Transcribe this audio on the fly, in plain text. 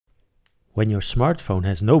When your smartphone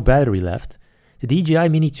has no battery left, the DJI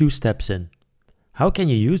Mini 2 steps in. How can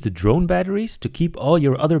you use the drone batteries to keep all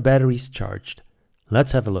your other batteries charged?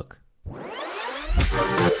 Let's have a look.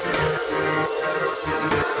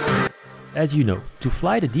 As you know, to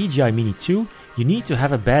fly the DJI Mini 2, you need to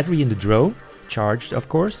have a battery in the drone, charged of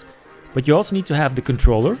course, but you also need to have the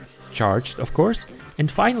controller, charged of course, and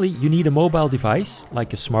finally you need a mobile device,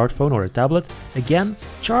 like a smartphone or a tablet, again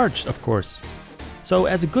charged of course. So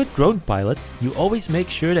as a good drone pilot, you always make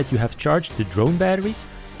sure that you have charged the drone batteries,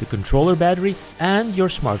 the controller battery and your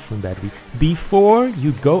smartphone battery before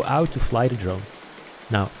you go out to fly the drone.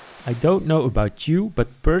 Now, I don't know about you, but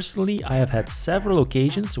personally I have had several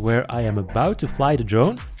occasions where I am about to fly the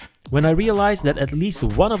drone when I realize that at least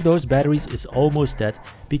one of those batteries is almost dead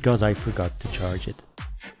because I forgot to charge it.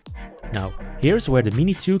 Now, here's where the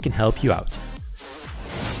Mini 2 can help you out.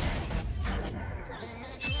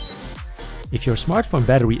 If your smartphone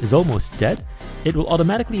battery is almost dead, it will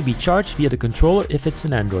automatically be charged via the controller if it's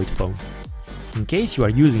an Android phone. In case you are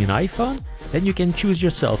using an iPhone, then you can choose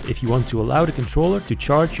yourself if you want to allow the controller to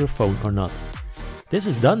charge your phone or not. This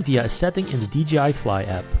is done via a setting in the DJI Fly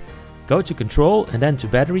app. Go to Control and then to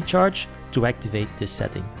Battery Charge to activate this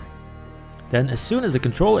setting. Then as soon as the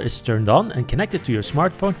controller is turned on and connected to your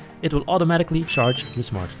smartphone, it will automatically charge the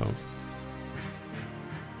smartphone.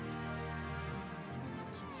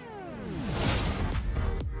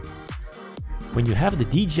 When you have the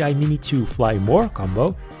DJI Mini 2 Fly More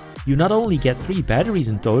combo, you not only get 3 batteries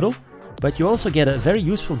in total, but you also get a very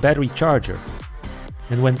useful battery charger.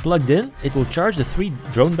 And when plugged in, it will charge the 3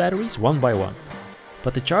 drone batteries one by one.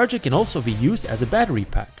 But the charger can also be used as a battery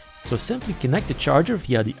pack. So simply connect the charger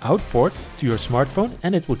via the out port to your smartphone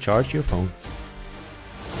and it will charge your phone.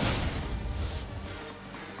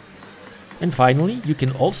 And finally, you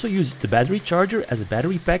can also use the battery charger as a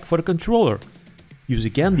battery pack for the controller. Use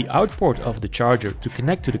again the out port of the charger to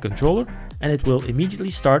connect to the controller and it will immediately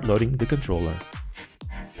start loading the controller.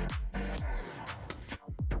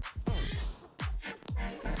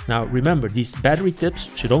 Now remember, these battery tips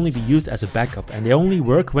should only be used as a backup and they only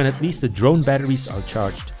work when at least the drone batteries are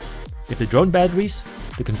charged. If the drone batteries,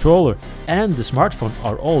 the controller and the smartphone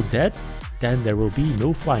are all dead, then there will be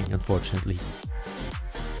no flying unfortunately.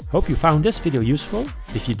 Hope you found this video useful.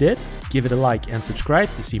 If you did, give it a like and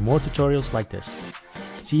subscribe to see more tutorials like this.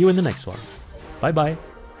 See you in the next one. Bye bye.